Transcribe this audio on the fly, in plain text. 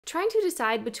Trying to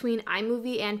decide between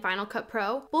iMovie and Final Cut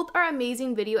Pro. Both are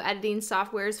amazing video editing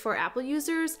softwares for Apple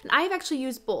users, and I've actually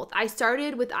used both. I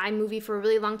started with iMovie for a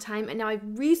really long time, and now I've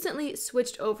recently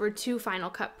switched over to Final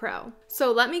Cut Pro.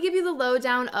 So let me give you the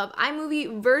lowdown of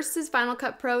iMovie versus Final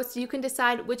Cut Pro so you can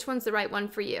decide which one's the right one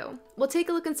for you. We'll take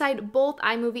a look inside both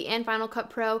iMovie and Final Cut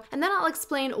Pro, and then I'll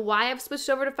explain why I've switched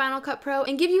over to Final Cut Pro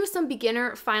and give you some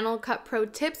beginner Final Cut Pro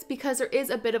tips because there is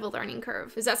a bit of a learning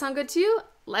curve. Does that sound good to you?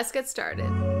 Let's get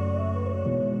started.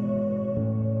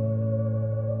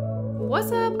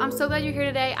 What's up? I'm so glad you're here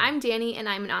today. I'm Danie, and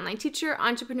I'm an online teacher,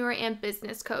 entrepreneur, and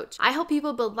business coach. I help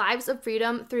people build lives of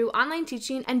freedom through online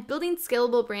teaching and building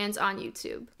scalable brands on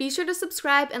YouTube. Be sure to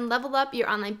subscribe and level up your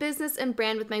online business and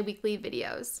brand with my weekly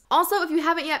videos. Also, if you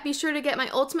haven't yet, be sure to get my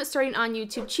ultimate starting on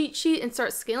YouTube cheat sheet and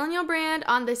start scaling your brand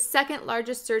on the second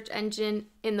largest search engine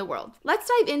in the world. Let's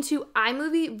dive into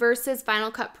iMovie versus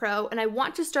Final Cut Pro, and I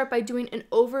want to start by doing an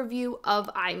overview of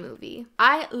iMovie.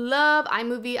 I love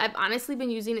iMovie. I've honestly been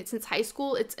using it since high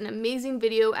school. It's an amazing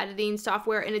video editing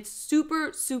software, and it's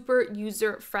super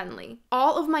user-friendly.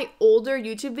 All of my older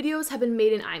YouTube videos have been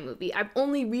made in iMovie. I've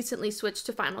only recently switched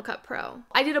to Final Cut Pro.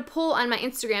 I did a poll on my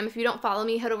Instagram. If you don't follow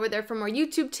me, head over there for more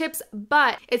YouTube tips,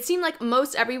 but it seemed like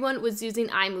most everyone was using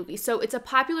iMovie, so it's a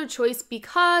popular choice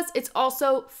because it's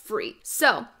also free.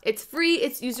 So it's free,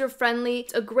 it's user-friendly,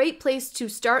 it's a great place to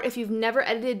start if you've never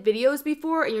edited videos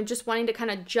before and you're just wanting to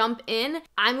kind of jump in.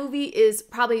 iMovie is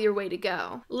probably your way to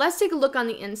go. Let's take a look on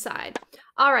the inside.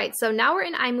 All right, so now we're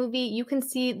in iMovie. You can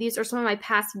see these are some of my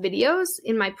past videos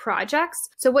in my projects.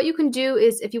 So what you can do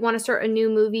is if you want to start a new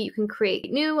movie, you can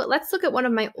create new. Let's look at one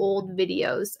of my old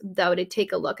videos though to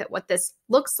take a look at what this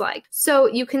looks like. So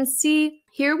you can see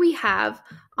here we have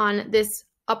on this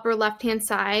upper left-hand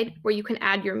side where you can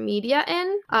add your media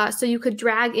in. So you could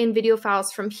drag in video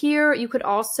files from here. You could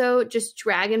also just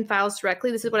drag in files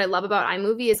directly. This is what I love about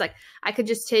iMovie is like, I could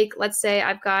just take, let's say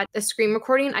I've got a screen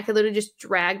recording. I could literally just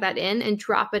drag that in and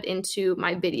drop it into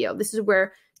my video. This is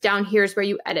where down here is where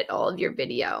you edit all of your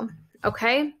video.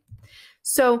 Okay.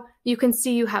 So you can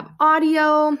see you have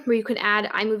audio where you can add,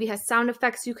 iMovie has sound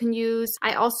effects you can use.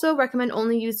 I also recommend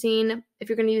only using, if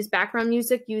you're going to use background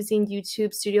music, using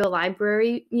YouTube Studio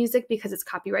Library music because it's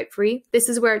copyright free. This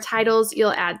is where titles,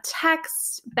 you'll add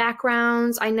text,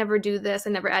 backgrounds. I never do this. I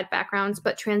never add backgrounds,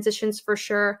 but transitions for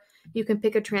sure. You can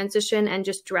pick a transition and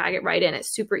just drag it right in.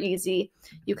 It's super easy.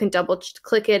 You can double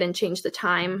click it and change the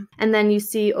time. And then you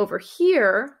see over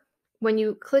here, when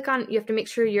you click on, you have to make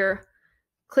sure you're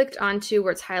clicked onto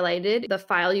where it's highlighted, the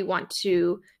file you want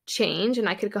to change. And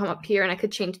I could come up here and I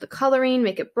could change the coloring,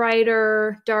 make it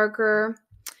brighter, darker.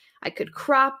 I could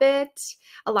crop it.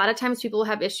 A lot of times people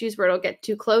have issues where it'll get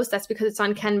too close. That's because it's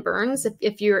on Ken Burns.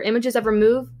 If your images ever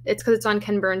move, it's because it's on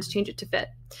Ken Burns. Change it to fit.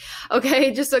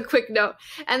 Okay, just a quick note.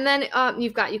 And then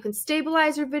you can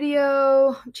stabilize your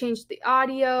video, change the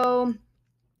audio.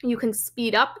 You can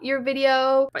speed up your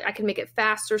video. I can make it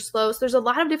fast or slow. So there's a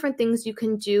lot of different things you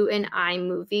can do in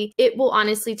iMovie. It will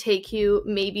honestly take you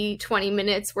maybe 20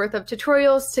 minutes worth of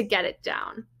tutorials to get it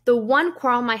down. The one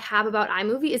qualm I have about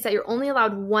iMovie is that you're only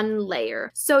allowed one layer.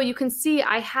 So you can see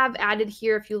I have added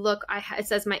here, if you look, it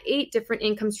says my 8 different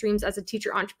income streams as a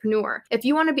teacher entrepreneur. If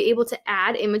you want to be able to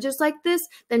add images like this,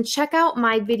 then check out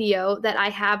my video that I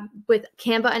have with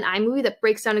Canva and iMovie that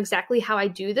breaks down exactly how I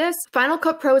do this. Final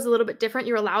Cut Pro is a little bit different.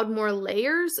 You're allowed more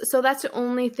layers. So that's the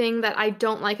only thing that I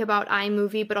don't like about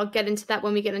iMovie, but I'll get into that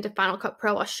when we get into Final Cut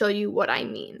Pro. I'll show you what I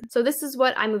mean. So this is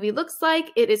what iMovie looks like.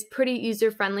 It is pretty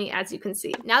user-friendly, as you can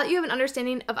see. Now that you have an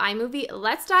understanding of iMovie,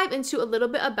 let's dive into a little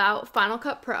bit about Final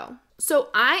Cut Pro. So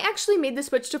I actually made the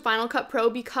switch to Final Cut Pro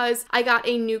because I got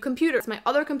a new computer. My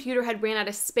other computer had ran out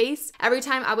of space. Every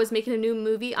time I was making a new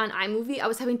movie on iMovie, I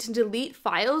was having to delete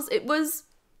files. It was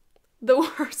the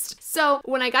worst. So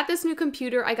when I got this new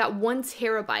computer, I got 1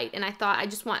 terabyte and I thought I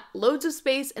just want loads of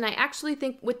space. And I actually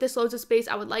think with this loads of space,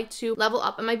 I would like to level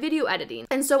up in my video editing.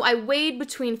 And so I weighed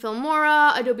between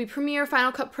Filmora, Adobe Premiere,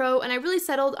 Final Cut Pro, and I really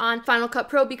settled on Final Cut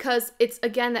Pro because it's,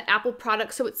 again, that Apple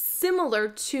product. So it's similar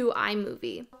to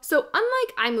iMovie. So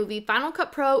unlike iMovie, Final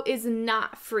Cut Pro is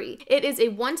not free. It is a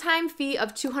one-time fee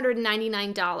of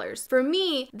 $299. For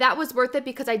me, that was worth it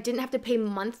because I didn't have to pay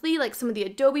monthly like some of the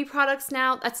Adobe products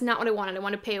now. That's not what I wanted. I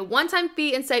want to pay a one-time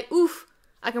fee and say, oof,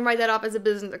 I can write that off as a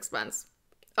business expense.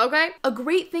 Okay? A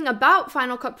great thing about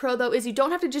Final Cut Pro though is you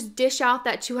don't have to just dish out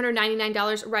that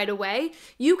 $299 right away.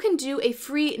 You can do a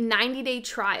free 90-day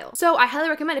trial. So I highly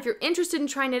recommend if you're interested in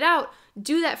trying it out,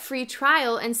 do that free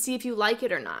trial and see if you like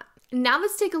it or not. Now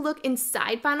let's take a look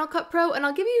inside Final Cut Pro, and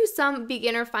I'll give you some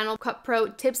beginner Final Cut Pro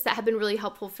tips that have been really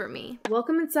helpful for me.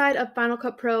 Welcome inside of Final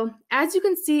Cut Pro. As you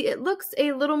can see, it looks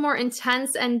a little more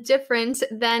intense and different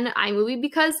than iMovie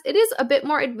because it is a bit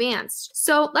more advanced.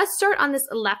 So let's start on this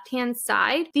left-hand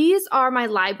side. These are my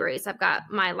libraries. I've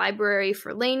got my library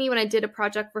for Lainey when I did a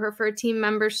project for her for a team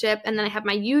membership, and then I have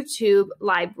my YouTube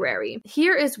library.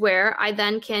 Here is where I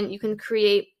then you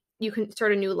can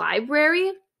start a new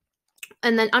library.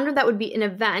 And then under that would be an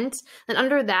event. And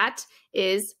under that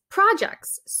is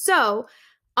projects. So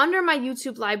under my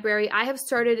YouTube library, I have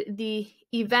started the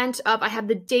event I have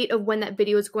the date of when that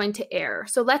video is going to air.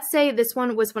 So let's say this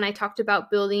one was when I talked about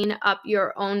building up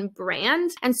your own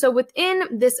brand. And so within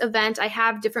this event, I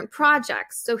have different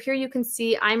projects. So here you can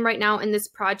see I'm right now in this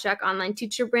project, Online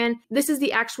Teacher Brand. This is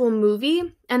the actual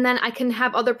movie. And then I can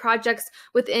have other projects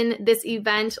within this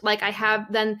event. Like I have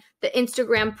then the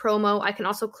Instagram promo I can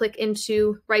also click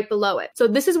into right below it. So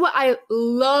this is what I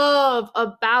love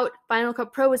about Final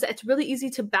Cut Pro is that it's really easy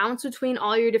to bounce between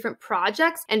all your different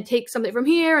projects and take something from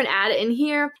here and add it in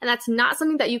here. And that's not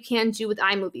something that you can do with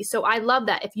iMovie. So I love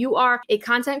that. If you are a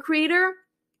content creator,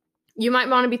 you might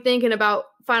want to be thinking about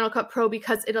Final Cut Pro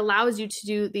because it allows you to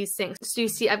do these things. So you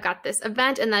see I've got this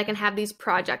event and then I can have these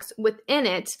projects within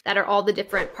it that are all the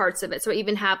different parts of it. So I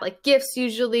even have like GIFs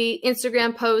usually,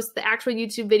 Instagram posts, the actual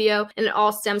YouTube video, and it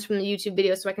all stems from the YouTube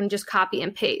video so I can just copy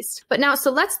and paste. But now, so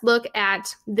let's look at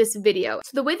this video.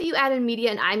 So the way that you add in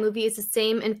media in iMovie is the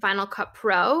same in Final Cut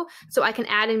Pro. So I can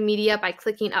add in media by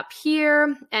clicking up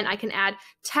here, and I can add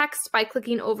text by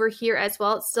clicking over here as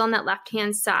well. It's still on that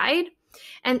left-hand side.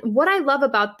 And what I love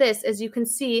about this is you can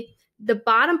see the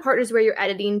bottom part is where you're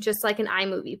editing just like in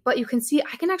iMovie, but you can see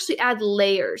I can actually add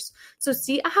layers. So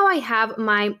see how I have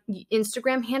my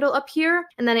Instagram handle up here,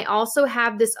 and then I also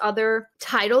have this other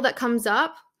title that comes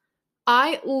up.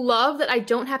 I love that I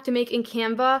don't have to make in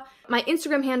Canva my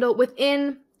Instagram handle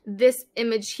within this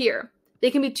image here.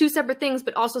 They can be two separate things,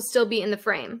 but also still be in the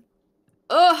frame.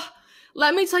 Ugh.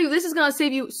 Let me tell you, this is going to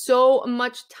save you so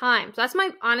much time. So that's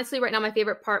honestly right now, my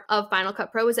favorite part of Final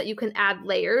Cut Pro is that you can add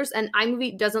layers, and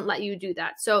iMovie doesn't let you do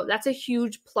that. So that's a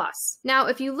huge plus. Now,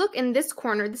 if you look in this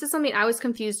corner, this is something I was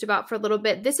confused about for a little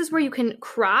bit. This is where you can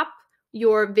crop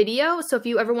your video. So if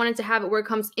you ever wanted to have it where it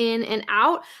comes in and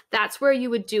out, that's where you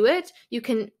would do it. You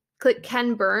can click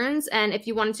Ken Burns, and if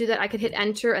you want to do that, I could hit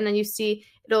enter, and then you see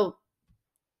it'll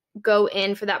go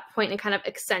in for that point and kind of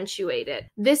accentuate it.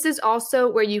 This is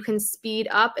also where you can speed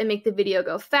up and make the video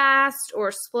go fast or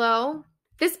slow.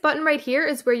 This button right here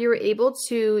is where you're able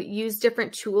to use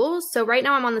different tools. So right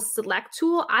now I'm on the select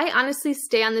tool. I honestly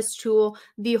stay on this tool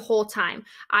the whole time.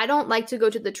 I don't like to go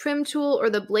to the trim tool or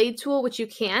the blade tool, which you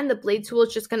can. The blade tool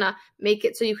is just gonna make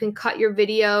it so you can cut your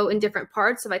video in different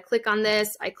parts. If I click on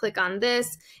this,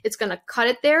 it's gonna cut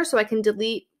it there so I can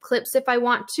delete clips if I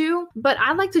want to, but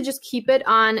I like to just keep it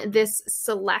on this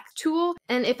select tool.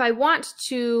 And if I want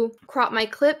to crop my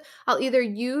clip, I'll either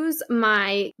use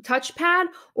my touchpad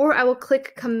or I will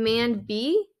click Command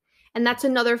B. And that's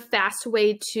another fast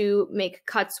way to make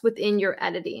cuts within your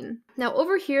editing. Now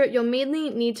over here, you'll mainly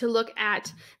need to look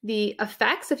at the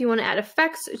effects if you want to add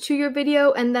effects to your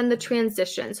video, and then the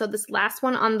transition. So this last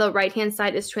one on the right-hand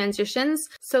side is transitions.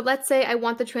 So let's say I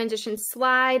want the transition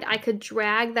slide. I could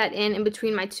drag that in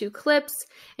between my two clips,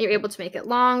 and you're able to make it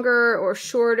longer or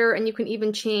shorter, and you can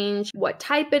even change what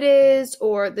type it is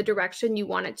or the direction you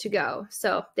want it to go.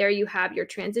 So there you have your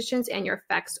transitions and your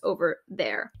effects over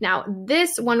there. Now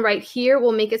this one right here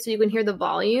will make it so you can hear the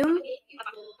volume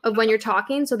of when you're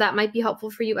talking, so that might be helpful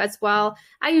for you as well.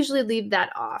 I usually leave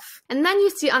that off. And then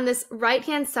you see on this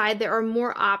right-hand side, there are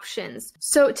more options.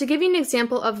 So to give you an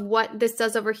example of what this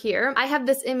does over here, I have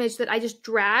this image that I just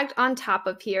dragged on top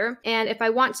of here. And if I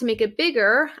want to make it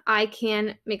bigger, I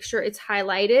can make sure it's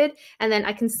highlighted, and then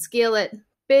I can scale it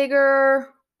bigger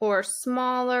or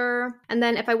smaller. And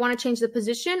then if I want to change the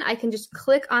position, I can just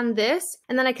click on this,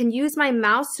 and then I can use my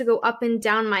mouse to go up and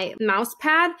down my mouse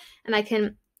pad, and I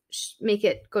can make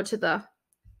it go to the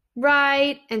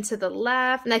right and to the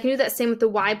left. And I can do that same with the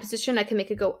Y position. I can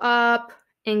make it go up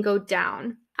and go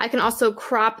down. I can also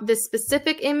crop this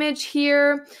specific image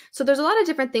here. So there's a lot of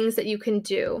different things that you can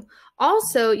do.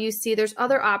 Also, you see there's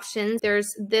other options.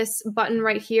 There's this button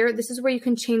right here. This is where you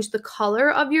can change the color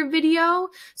of your video.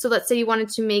 So let's say you wanted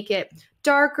to make it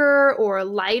darker or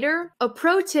lighter. A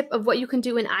pro tip of what you can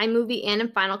do in iMovie and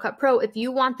in Final Cut Pro, if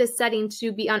you want this setting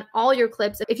to be on all your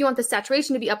clips, if you want the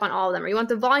saturation to be up on all of them, or you want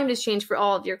the volume to change for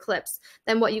all of your clips,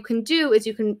 then what you can do is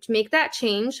you can make that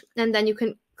change, and then you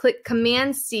can click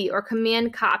Command C or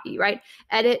Command Copy, right?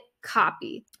 Edit,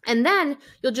 copy. And then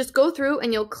you'll just go through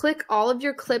and you'll click all of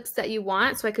your clips that you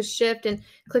want. So I could shift and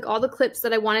click all the clips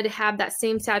that I wanted to have that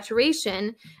same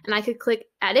saturation, and I could click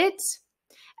edit.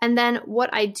 And then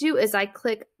what I do is I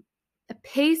click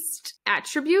paste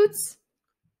attributes.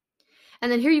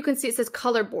 And then here you can see it says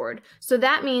color board. So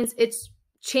that means it's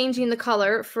changing the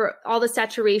color for all the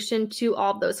saturation to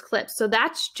all of those clips. So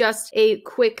that's just a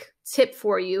quick tip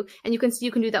for you. And you can see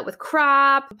you can do that with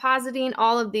crop, compositing,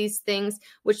 all of these things,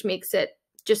 which makes it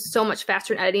just so much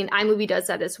faster in editing. iMovie does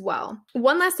that as well.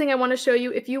 One last thing I want to show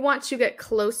you, if you want to get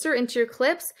closer into your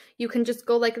clips, you can just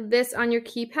go like this on your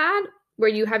keypad where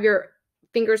you have your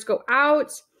fingers go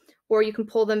out, or you can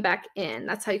pull them back in.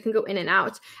 That's how you can go in and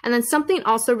out. And then something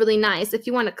also really nice, if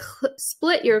you want to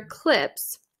split your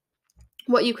clips,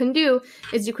 what you can do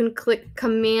is you can click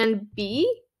Command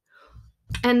B,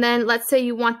 and then let's say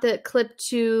you want the clip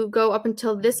to go up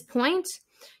until this point.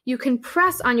 You can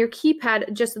press on your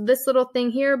keypad just this little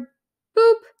thing here,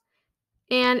 boop,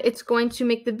 and it's going to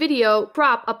make the video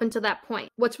crop up until that point.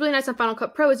 What's really nice on Final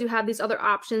Cut Pro is you have these other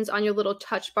options on your little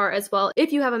touch bar as well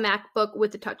if you have a MacBook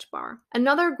with the touch bar.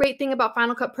 Another great thing about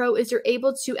Final Cut Pro is you're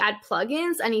able to add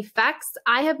plugins and effects.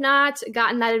 I have not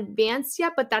gotten that advanced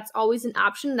yet, but that's always an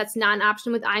option. That's not an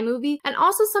option with iMovie. And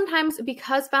also sometimes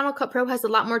because Final Cut Pro has a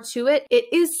lot more to it, it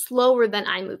is slower than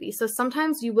iMovie. So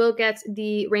sometimes you will get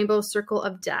the rainbow circle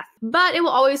of death, but it will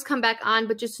always come back on.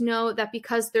 But just know that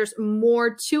because there's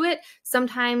more to it,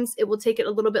 sometimes it will take it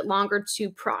a little bit longer to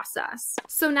process.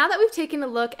 So now that we've taken a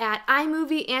look at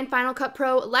iMovie and Final Cut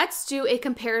Pro, let's do a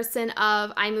comparison of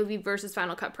iMovie versus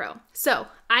Final Cut Pro. So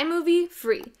iMovie,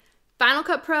 free. Final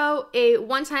Cut Pro, a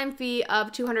one-time fee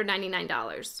of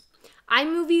 $299.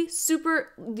 iMovie, super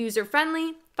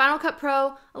user-friendly. Final Cut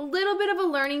Pro, a little bit of a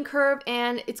learning curve,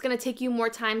 and it's gonna take you more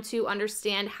time to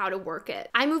understand how to work it.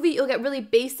 iMovie, you'll get really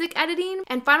basic editing,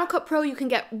 and Final Cut Pro, you can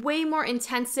get way more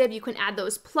intensive. You can add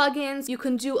those plugins. You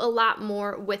can do a lot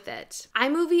more with it.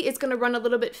 iMovie is gonna run a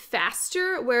little bit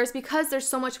faster, whereas because there's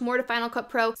so much more to Final Cut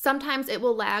Pro, sometimes it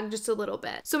will lag just a little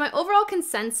bit. So my overall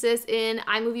consensus in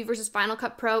iMovie versus Final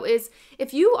Cut Pro is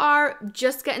if you are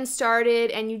just getting started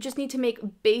and you just need to make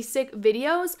basic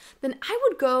videos, then I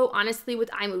would go honestly with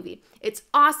iMovie. It's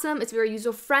awesome, it's very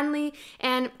user-friendly,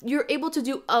 and you're able to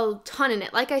do a ton in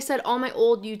it. Like I said, all my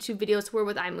old YouTube videos were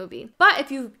with iMovie. But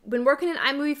if you've been working in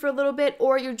iMovie for a little bit,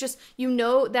 or you're just, you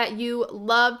know that you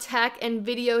love tech and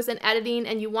videos and editing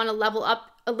and you want to level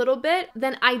up a little bit,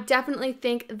 then I definitely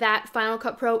think that Final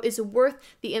Cut Pro is worth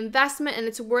the investment, and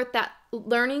it's worth that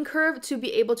learning curve to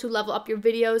be able to level up your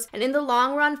videos. And in the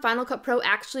long run, Final Cut Pro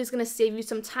actually is going to save you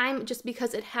some time just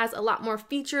because it has a lot more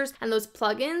features and those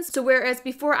plugins. So whereas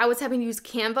before I was having to use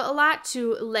Canva a lot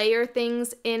to layer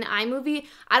things in iMovie,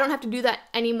 I don't have to do that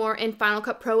anymore in Final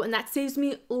Cut Pro, and that saves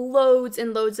me loads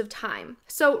and loads of time.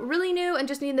 So really new and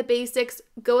just needing the basics,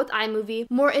 go with iMovie.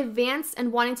 More advanced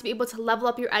and wanting to be able to level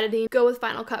up your editing, go with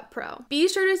Final Cut Pro. Be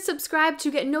sure to subscribe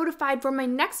to get notified for my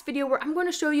next video where I'm going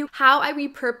to show you how I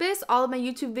repurpose all of my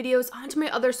YouTube videos onto my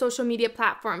other social media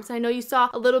platforms. And I know you saw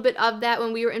a little bit of that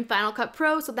when we were in Final Cut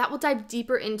Pro, so that will dive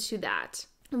deeper into that.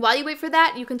 While you wait for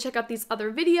that, you can check out these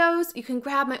other videos. You can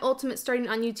grab my ultimate starting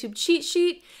on YouTube cheat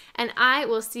sheet, and I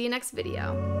will see you next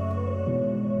video.